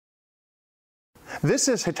This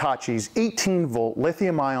is Hitachi's 18-volt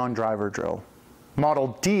lithium-ion driver drill,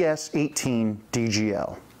 model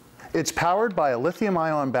DS18DGL. It's powered by a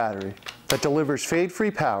lithium-ion battery that delivers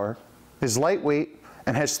fade-free power, is lightweight,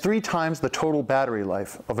 and has 3 times the total battery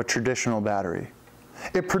life of a traditional battery.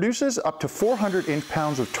 It produces up to 400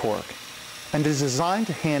 inch-pounds of torque and is designed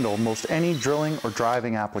to handle most any drilling or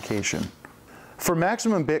driving application. For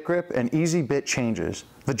maximum bit grip and easy bit changes,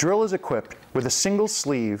 the drill is equipped with a single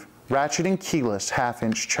sleeve, ratcheting keyless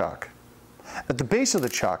half-inch chuck. At the base of the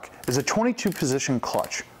chuck is a 22-position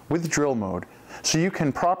clutch with drill mode, so you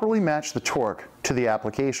can properly match the torque to the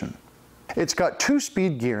application. It's got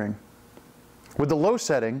 2-speed gearing. With the low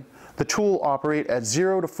setting, the tool will operate at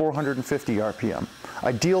 0 to 450 RPM,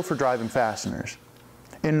 ideal for driving fasteners.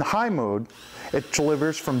 In the high mode, it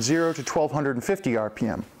delivers from 0 to 1250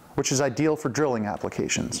 RPM, which is ideal for drilling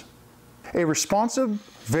applications. A responsive,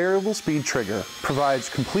 variable speed trigger provides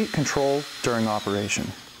complete control during operation.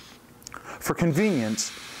 For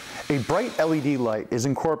convenience, a bright LED light is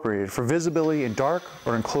incorporated for visibility in dark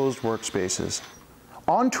or enclosed workspaces.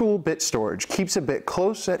 On-tool bit storage keeps a bit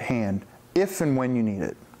close at hand if and when you need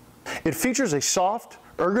it. It features a soft,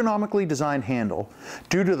 ergonomically designed handle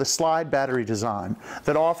due to the slide battery design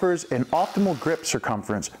that offers an optimal grip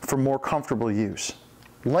circumference for more comfortable use.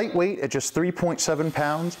 Lightweight at just 3.7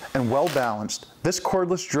 pounds and well balanced, this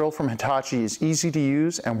cordless drill from Hitachi is easy to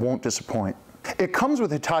use and won't disappoint. It comes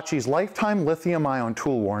with Hitachi's lifetime lithium-ion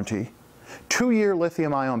tool warranty, 2-year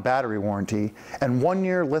lithium-ion battery warranty, and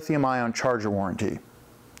 1-year lithium-ion charger warranty.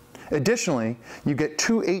 Additionally, you get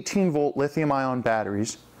 2 18-volt lithium-ion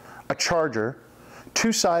batteries, a charger,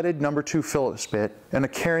 2-sided No. 2 Phillips bit, and a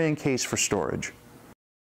carrying case for storage.